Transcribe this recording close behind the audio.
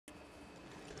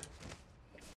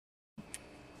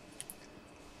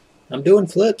I'm doing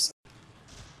flips.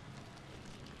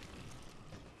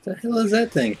 What the hell is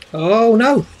that thing? Oh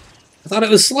no! I thought it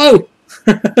was slow!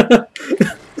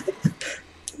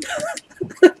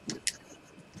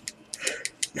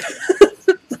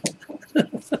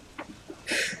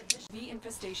 Bee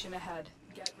infestation ahead.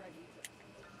 Get ready.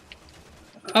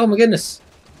 Oh my goodness!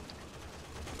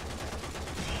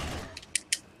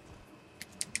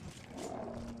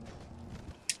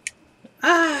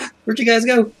 Ah! Where'd you guys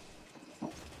go?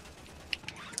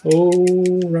 Oh,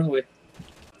 run away.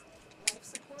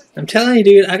 I'm telling you,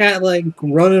 dude, I got like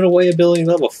running away ability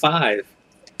level 5.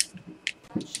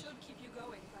 That should keep you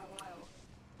going for a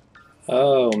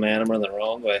while. Oh man, I'm running the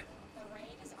wrong way. The rain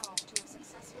is off to a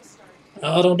successful start.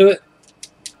 Oh, don't do it.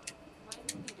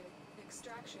 When needed,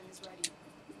 extraction is ready.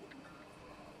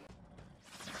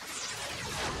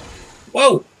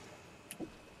 Whoa!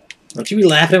 Don't you be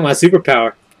laughing at my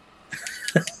superpower.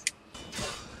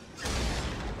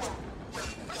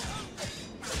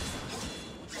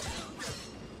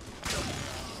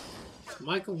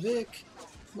 Michael Vick.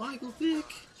 Michael Vick.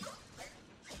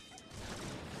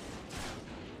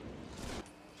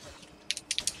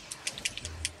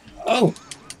 Oh!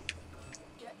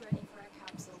 Get ready for a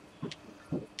capsule.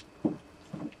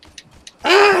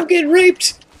 Ah! I'm getting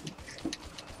raped!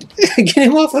 Get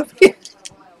him off of me! For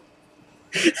a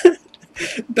while.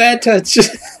 Bad touch.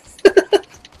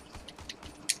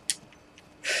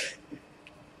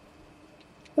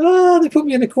 Ah, they put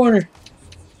me in the corner.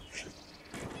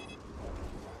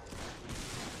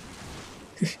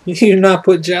 You do not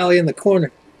put Jolly in the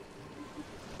corner.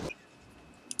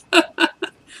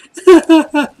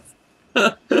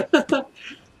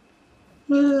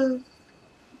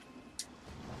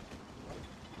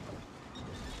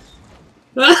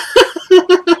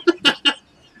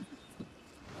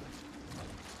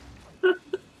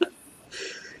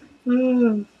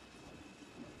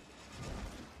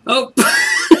 Oh!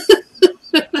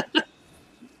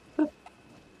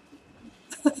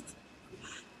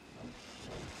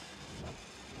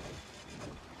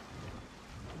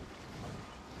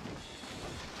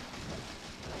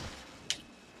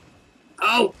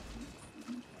 Oh!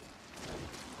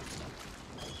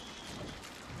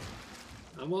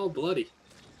 I'm all bloody.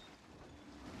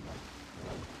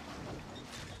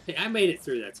 Hey, I made it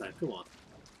through that time. Come on.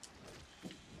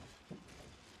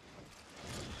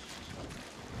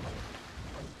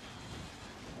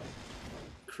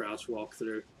 Crouch walk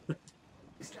through.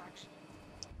 Extraction.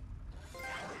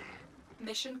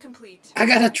 Mission complete. I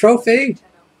got a trophy!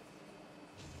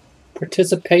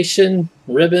 Participation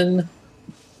ribbon.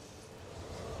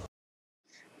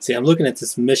 See, I'm looking at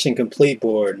this mission complete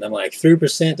board, and I'm like,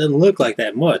 3% doesn't look like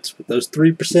that much. But those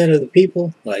 3% of the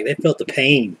people, like, they felt the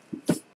pain.